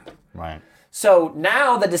year. Right. So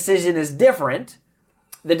now the decision is different.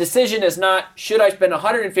 The decision is not, should I spend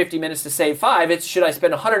 150 minutes to save 5? It's, should I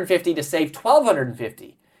spend 150 to save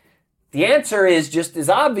 1,250? The answer is just as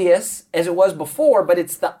obvious as it was before, but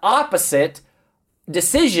it's the opposite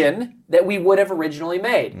decision that we would have originally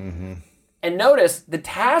made. And notice, the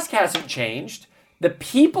task hasn't changed. The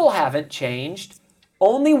people haven't changed.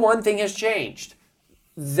 Only one thing has changed.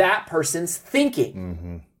 That person's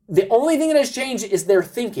thinking. The only thing that has changed is their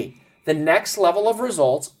thinking. The next level of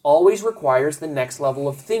results always requires the next level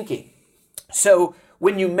of thinking. So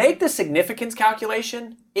when you make the significance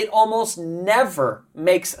calculation, it almost never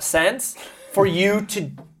makes sense for you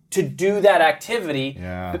to do that activity.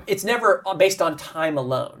 Yeah. It's never based on time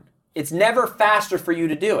alone. It's never faster for you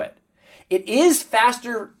to do it. It is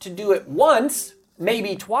faster to do it once,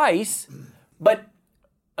 maybe twice, but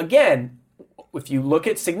again, if you look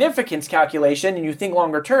at significance calculation and you think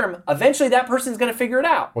longer term, eventually that person's going to figure it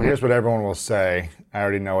out. Well, here's what everyone will say. I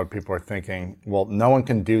already know what people are thinking. Well, no one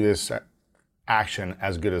can do this action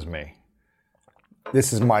as good as me.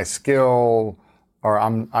 This is my skill, or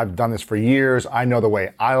I've done this for years. I know the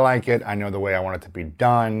way I like it. I know the way I want it to be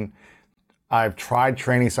done. I've tried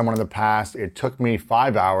training someone in the past. It took me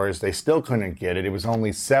 5 hours. They still couldn't get it. It was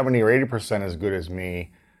only 70 or 80% as good as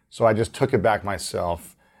me. So I just took it back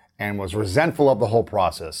myself and was resentful of the whole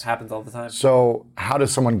process. Happens all the time. So how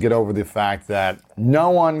does someone get over the fact that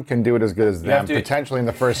no one can do it as good as them, potentially in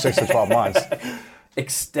the first 6 to 12 months?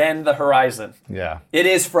 Extend the horizon. Yeah. It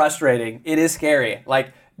is frustrating. It is scary.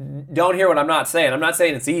 Like, don't hear what I'm not saying. I'm not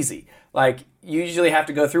saying it's easy. Like, you usually have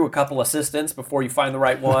to go through a couple assistants before you find the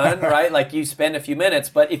right one, right? Like, you spend a few minutes,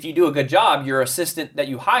 but if you do a good job, your assistant that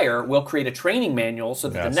you hire will create a training manual so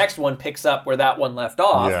that the next one picks up where that one left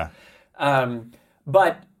off. Yeah.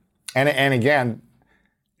 But And again,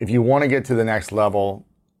 if you want to get to the next level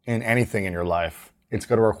in anything in your life, it's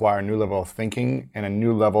going to require a new level of thinking and a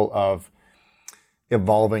new level of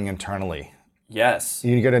evolving internally. yes.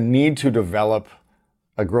 You're going to need to develop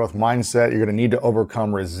a growth mindset. You're going to need to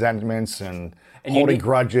overcome resentments and holding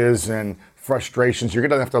grudges and frustrations. You're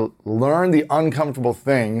going to have to learn the uncomfortable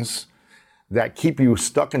things that keep you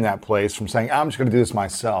stuck in that place from saying, I'm just going to do this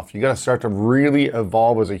myself. You got to start to really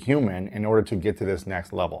evolve as a human in order to get to this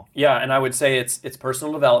next level. Yeah, and I would say it's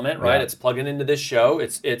personal development, right? Yeah. It's plugging into this show.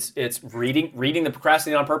 It's reading the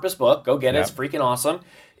Procrastinating on Purpose book. Go get it. It's freaking awesome.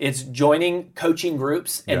 It's joining coaching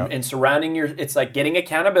groups and surrounding it's like getting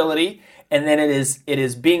accountability, and then it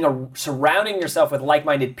is being surrounding yourself with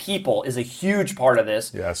like-minded people is a huge part of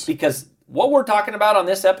this. Yes. Because what we're talking about on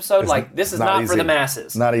this episode, this is not for the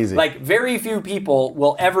masses. Not easy. Like, very few people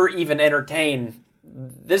will ever even entertain.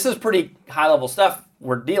 This is pretty high-level stuff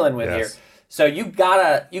we're dealing with here. So you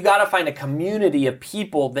gotta find a community of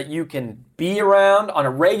people that you can be around on a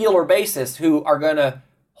regular basis who are gonna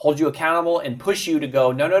hold you accountable and push you to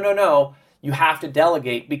go, no. You have to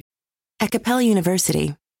delegate. At Capella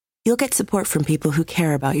University, you'll get support from people who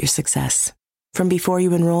care about your success. From before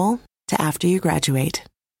you enroll to after you graduate,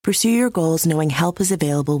 pursue your goals knowing help is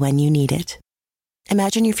available when you need it.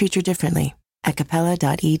 Imagine your future differently at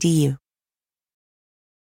capella.edu.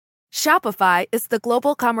 Shopify is the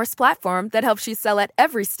global commerce platform that helps you sell at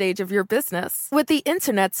every stage of your business. With the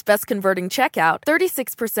internet's best converting checkout,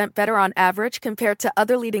 36% better on average compared to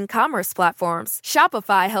other leading commerce platforms,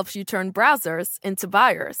 Shopify helps you turn browsers into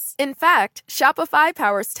buyers. In fact, Shopify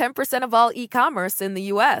powers 10% of all e-commerce in the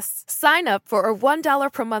U.S. Sign up for a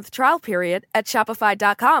 $1 per month trial period at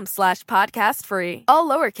shopify.com/podcastfree. All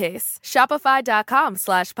lowercase,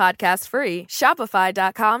 shopify.com/podcastfree,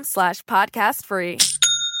 shopify.com/podcastfree.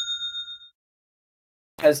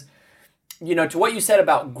 Because, to what you said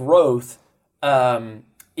about growth,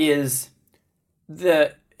 is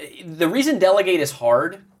the reason delegate is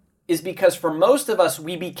hard is because for most of us,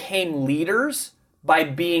 we became leaders by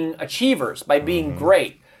being achievers, by being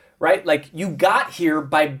great, right? Like, you got here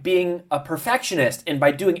by being a perfectionist and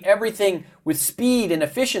by doing everything with speed and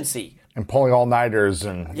efficiency. And pulling all-nighters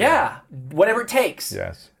and... Yeah, whatever it takes.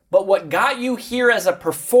 Yes. But what got you here as a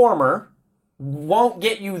performer won't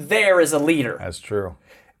get you there as a leader. That's true.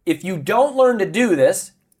 If you don't learn to do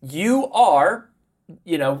this, you are,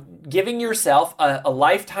 giving yourself a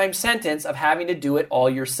lifetime sentence of having to do it all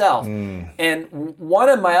yourself. And one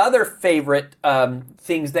of my other favorite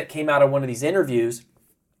things that came out of one of these interviews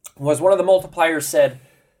was one of the multipliers said,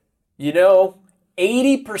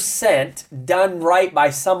 80% done right by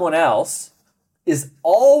someone else is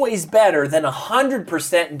always better than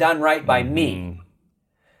 100% done right by me.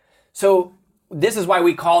 So this is why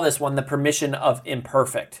we call this one the permission of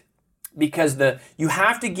imperfect, because you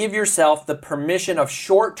have to give yourself the permission of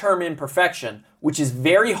short-term imperfection, which is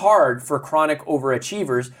very hard for chronic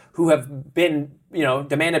overachievers who have been,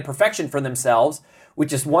 demanded perfection for themselves,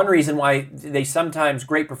 which is one reason why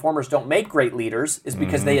great performers don't make great leaders, is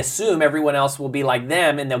because they assume everyone else will be like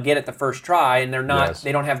them and they'll get it the first try, and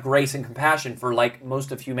they don't have grace and compassion for, like,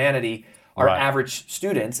 most of humanity. Our average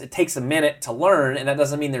students, it takes a minute to learn, and that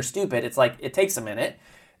doesn't mean they're stupid. It's like, it takes a minute,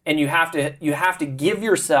 and you have to give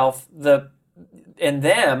yourself and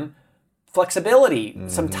them flexibility,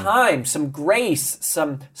 some time, some grace,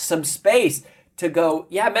 some space to go,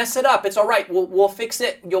 yeah, mess it up. It's all right. We'll fix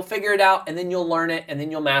it. You'll figure it out, and then you'll learn it, and then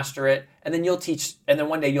you'll master it, and then you'll teach, and then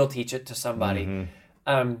one day you'll teach it to somebody.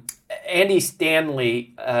 Andy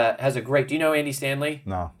Stanley has a great. Do you know Andy Stanley?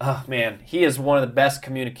 No. Oh man, he is one of the best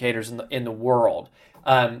communicators in the world.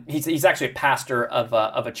 He's actually a pastor of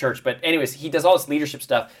a church, but anyways, he does all this leadership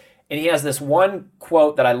stuff, and he has this one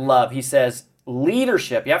quote that I love. He says,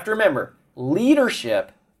 "Leadership. You have to remember,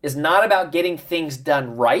 leadership is not about getting things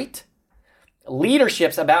done right.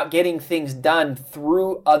 Leadership's about getting things done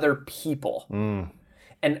through other people."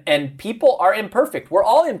 And people are imperfect. We're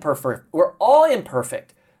all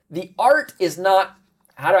imperfect. The art is not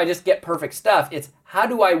how do I just get perfect stuff. It's how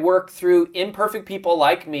do I work through imperfect people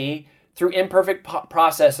like me, through imperfect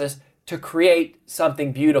processes to create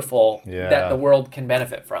something beautiful that the world can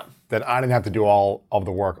benefit from. That I didn't have to do all of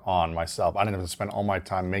the work on myself. I didn't have to spend all my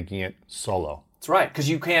time making it solo. That's right, because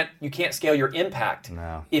you can't scale your impact.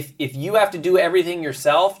 No. If you have to do everything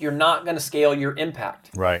yourself, you're not going to scale your impact.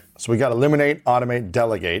 Right. So we got eliminate, automate,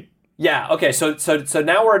 delegate. Yeah. Okay. So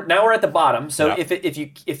now we're at the bottom. So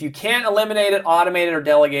if you can't eliminate it, automate it, or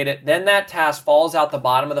delegate it, then that task falls out the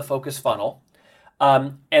bottom of the focus funnel.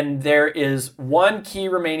 And there is one key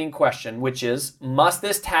remaining question, which is: must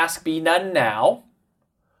this task be done now,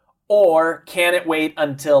 or can it wait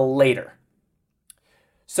until later?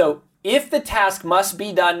 So if the task must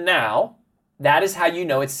be done now, that is how you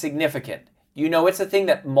know it's significant. You know it's a thing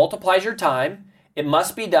that multiplies your time. It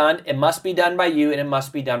must be done by you, and it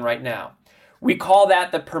must be done right now. We call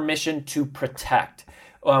that the permission to protect,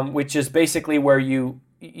 which is basically where you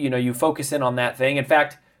focus in on that thing. In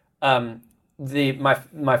fact,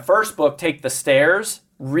 my first book, Take the Stairs,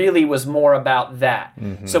 really was more about that.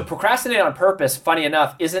 So Procrastinate on Purpose, funny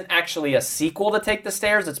enough, isn't actually a sequel to Take the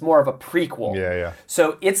Stairs. It's more of a prequel. Yeah.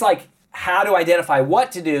 So it's like how to identify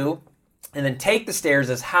what to do, and then Take the Stairs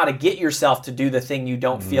is how to get yourself to do the thing you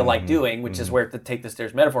don't feel like doing, which is where the Take the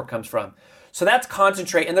Stairs metaphor comes from. So that's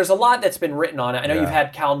concentrate, and there's a lot that's been written on it. I know you've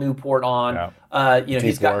had Cal Newport on.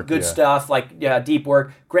 He's got good stuff like Deep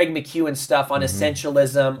Work, Greg McEwen's stuff on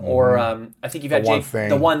essentialism, or I think you've had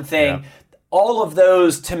The One Thing. Yeah. All of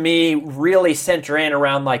those, to me, really center in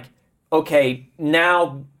around like, okay,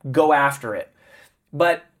 now go after it.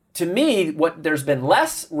 But to me, what there's been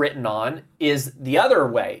less written on is the other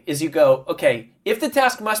way, is you go, okay, if the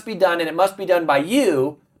task must be done and it must be done by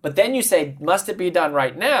you, but then you say, must it be done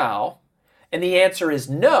right now? And the answer is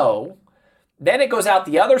no. Then it goes out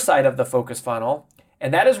the other side of the focus funnel,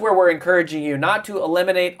 and that is where we're encouraging you not to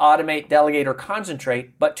eliminate, automate, delegate, or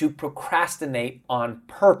concentrate, but to procrastinate on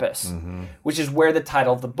purpose, which is where the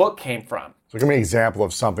title of the book came from. So give me an example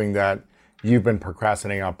of something that you've been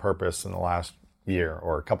procrastinating on purpose in the last year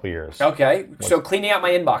or a couple of years. Okay, so cleaning out my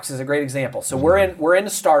inbox is a great example. So we're in a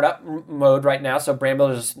startup mode right now. So Brand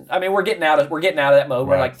Builders, we're getting out of that mode.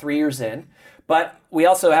 Right. We're like 3 years in, but we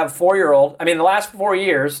also have a 4-year-old. The last 4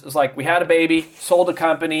 years is like we had a baby, sold a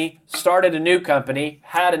company, started a new company,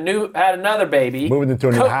 had another baby, moved into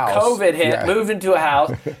a new house. COVID hit, moved into a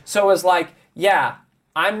house. So it was like,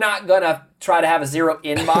 I'm not gonna try to have a zero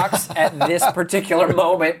inbox at this particular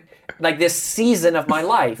moment, like this season of my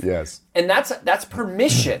life. Yes. And that's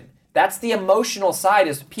permission. That's the emotional side,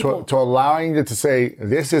 is people to allowing you to say,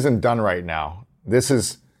 this isn't done right now. This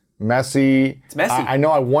is messy. It's messy. I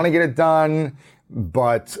know I want to get it done,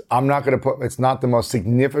 but I'm not going to it's not the most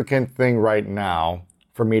significant thing right now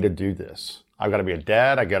for me to do this. I've got to be a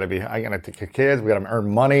dad. I got to take care of kids. We got to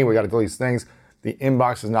earn money. We got to do these things. The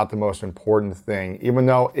inbox is not the most important thing, even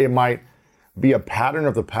though it might be a pattern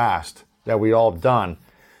of the past that we all have done.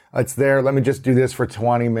 It's there. Let me just do this for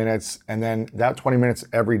 20 minutes. And then that 20 minutes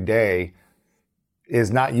every day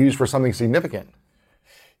is not used for something significant.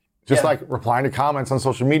 Just like replying to comments on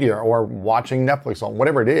social media or watching Netflix, or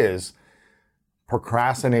whatever it is,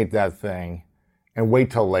 procrastinate that thing and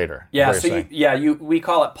wait till later. Yeah, we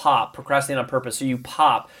call it POP, procrastinate on purpose. So you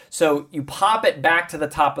POP. So you pop it back to the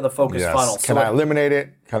top of the focus funnel. Can I eliminate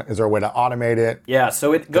it? Is there a way to automate it? Yeah,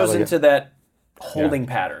 so it goes into that holding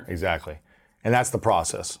pattern. Exactly. And that's the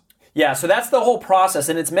process. Yeah, so that's the whole process.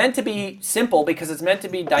 And it's meant to be simple because it's meant to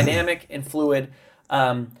be dynamic and fluid.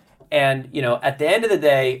 And, at the end of the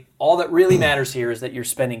day, all that really matters here is that you're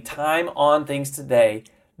spending time on things today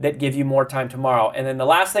that give you more time tomorrow. And then the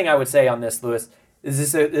last thing I would say on this, Lewis, is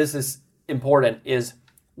this is important, is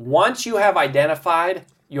once you have identified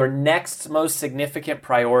your next most significant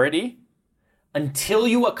priority, until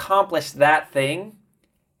you accomplish that thing,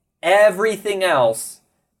 everything else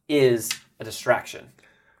is a distraction.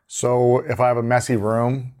 So if I have a messy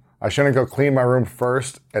room, I shouldn't go clean my room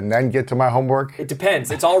first and then get to my homework? It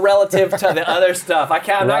depends. It's all relative to the other stuff.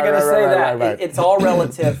 I'm not going to say that. Right. It's all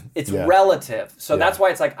relative. It's relative. So that's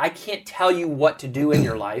why it's like, I can't tell you what to do in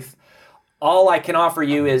your life. All I can offer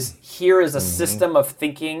you is, here is a system of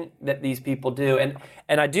thinking that these people do.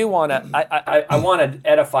 And I do want to, I want to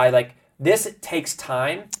edify, like, this takes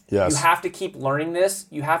time. Yes. You have to keep learning this.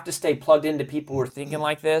 You have to stay plugged into people who are thinking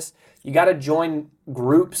like this. You got to join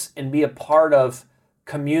groups and be a part of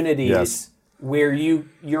communities where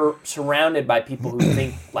you're surrounded by people who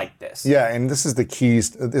think like this. Yeah, and this is the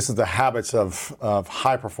keys. This is the habits of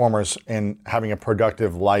high performers in having a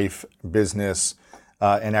productive life, business,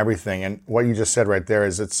 and everything. And what you just said right there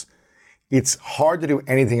is it's hard to do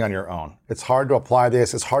anything on your own. It's hard to apply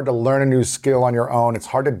this. It's hard to learn a new skill on your own. It's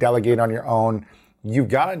hard to delegate on your own. You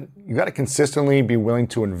got to consistently be willing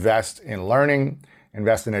to invest in learning,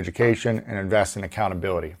 invest in education, and invest in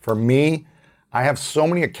accountability. For me, I have so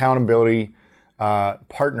many accountability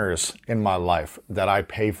partners in my life that I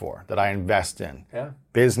pay for, that I invest in. Yeah.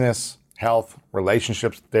 Business, health,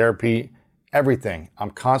 relationships, therapy, everything.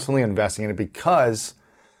 I'm constantly investing in it because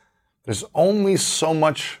there's only so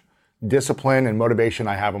much discipline and motivation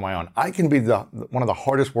I have on my own. I can be one of the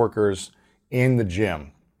hardest workers in the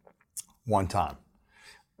gym one time,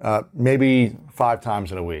 maybe 5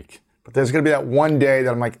 times in a week. But there's going to be that one day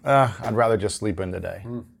that I'm like, I'd rather just sleep in today.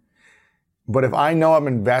 But if I know I'm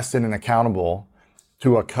invested and accountable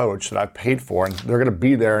to a coach that I've paid for, and they're going to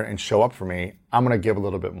be there and show up for me, I'm going to give a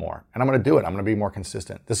little bit more. And I'm going to do it. I'm going to be more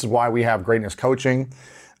consistent. This is why we have Greatness Coaching.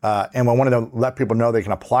 And I wanted to let people know they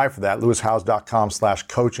can apply for that,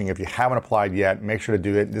 lewishowes.com/coaching. If you haven't applied yet, make sure to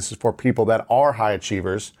do it. This is for people that are high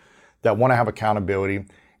achievers, that want to have accountability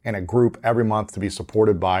and a group every month to be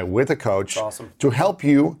supported by with a coach to help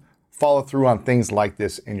you follow through on things like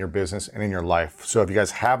this in your business and in your life. So if you guys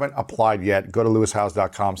haven't applied yet, go to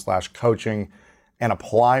lewishowes.com/coaching and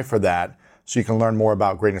apply for that so you can learn more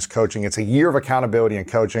about Greatness Coaching. It's a year of accountability and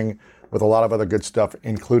coaching with a lot of other good stuff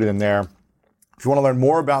included in there. If you want to learn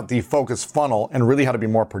more about the focus funnel and really how to be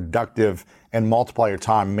more productive and multiply your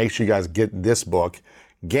time, make sure you guys get this book,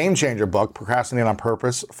 Game Changer book, Procrastinate on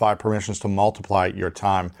Purpose, 5 Permissions to Multiply Your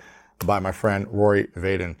Time, by my friend Rory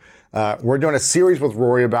Vaden. We're doing a series with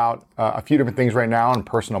Rory about a few different things right now in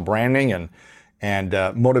personal branding and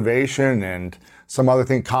motivation and some other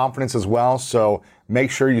thing, confidence as well. So make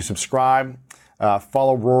sure you subscribe,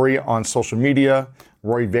 follow Rory on social media,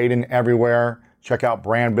 Rory Vaden everywhere. Check out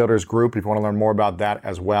Brand Builders Group if you want to learn more about that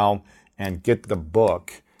as well. And get the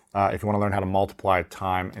book if you want to learn how to multiply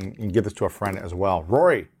time, and give this to a friend as well.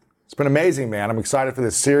 Rory, it's been amazing, man. I'm excited for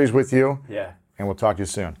this series with you. Yeah. And we'll talk to you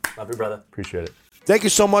soon. Love you, brother. Appreciate it. Thank you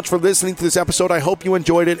so much for listening to this episode. I hope you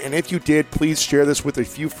enjoyed it. And if you did, please share this with a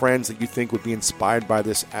few friends that you think would be inspired by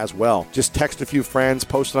this as well. Just text a few friends,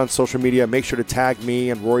 post it on social media. Make sure to tag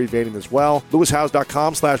me and Rory Vaden as well.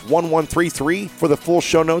 lewishowes.com/1133 for the full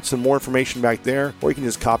show notes and more information back there. Or you can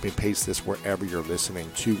just copy and paste this wherever you're listening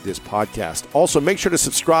to this podcast. Also, make sure to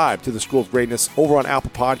subscribe to the School of Greatness over on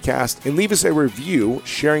Apple Podcasts and leave us a review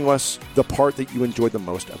sharing us the part that you enjoyed the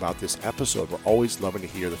most about this episode. We're always loving to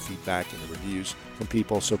hear the feedback and the reviews from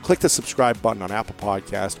people. So click the subscribe button on Apple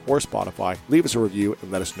Podcast or Spotify. Leave us a review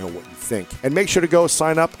and let us know what you think. And make sure to go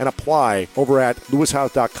sign up and apply over at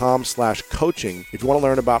lewishowes.com/coaching if you want to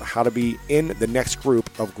learn about how to be in the next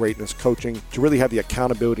group of Greatness Coaching to really have the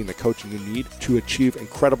accountability and the coaching you need to achieve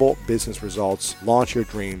incredible business results, launch your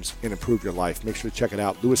dreams, and improve your life. Make sure to check it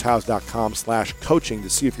out, lewishowes.com/coaching to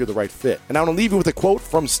see if you're the right fit. And I want to leave you with a quote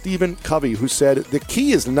from Stephen Covey, who said, "The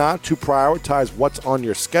key is not to prioritize what's on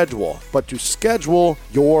your schedule, but to schedule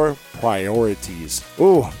your priorities."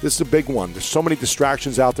 Ooh, this is a big one. There's so many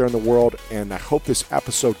distractions out there in the world, and I hope this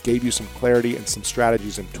episode gave you some clarity and some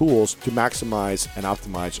strategies and tools to maximize and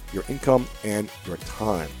optimize your income and your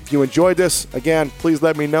time. If you enjoyed this, again, please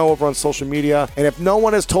let me know over on social media. And if no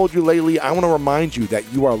one has told you lately, I want to remind you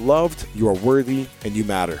that you are loved, you are worthy, and you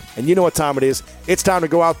matter. And you know what time it is. It's time to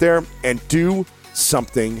go out there and do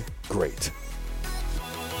something great.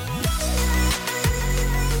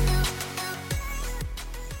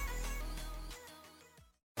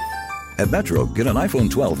 At Metro, get an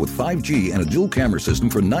iPhone 12 with 5G and a dual camera system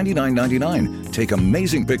for $99.99. Take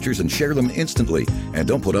amazing pictures and share them instantly. And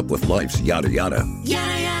don't put up with life's yada yada.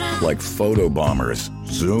 Yada yada. Like photo bombers.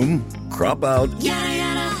 Zoom, crop out, Yada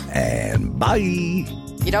yada. and bye.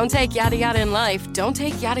 You don't take yada yada in life, don't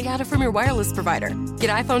take yada yada from your wireless provider.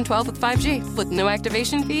 Get iPhone 12 with 5G with no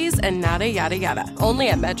activation fees and nada yada yada. Only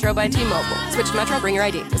at Metro by T-Mobile. Switch to Metro, bring your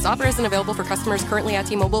ID. This offer isn't available for customers currently at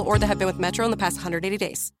T-Mobile or that have been with Metro in the past 180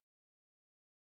 days.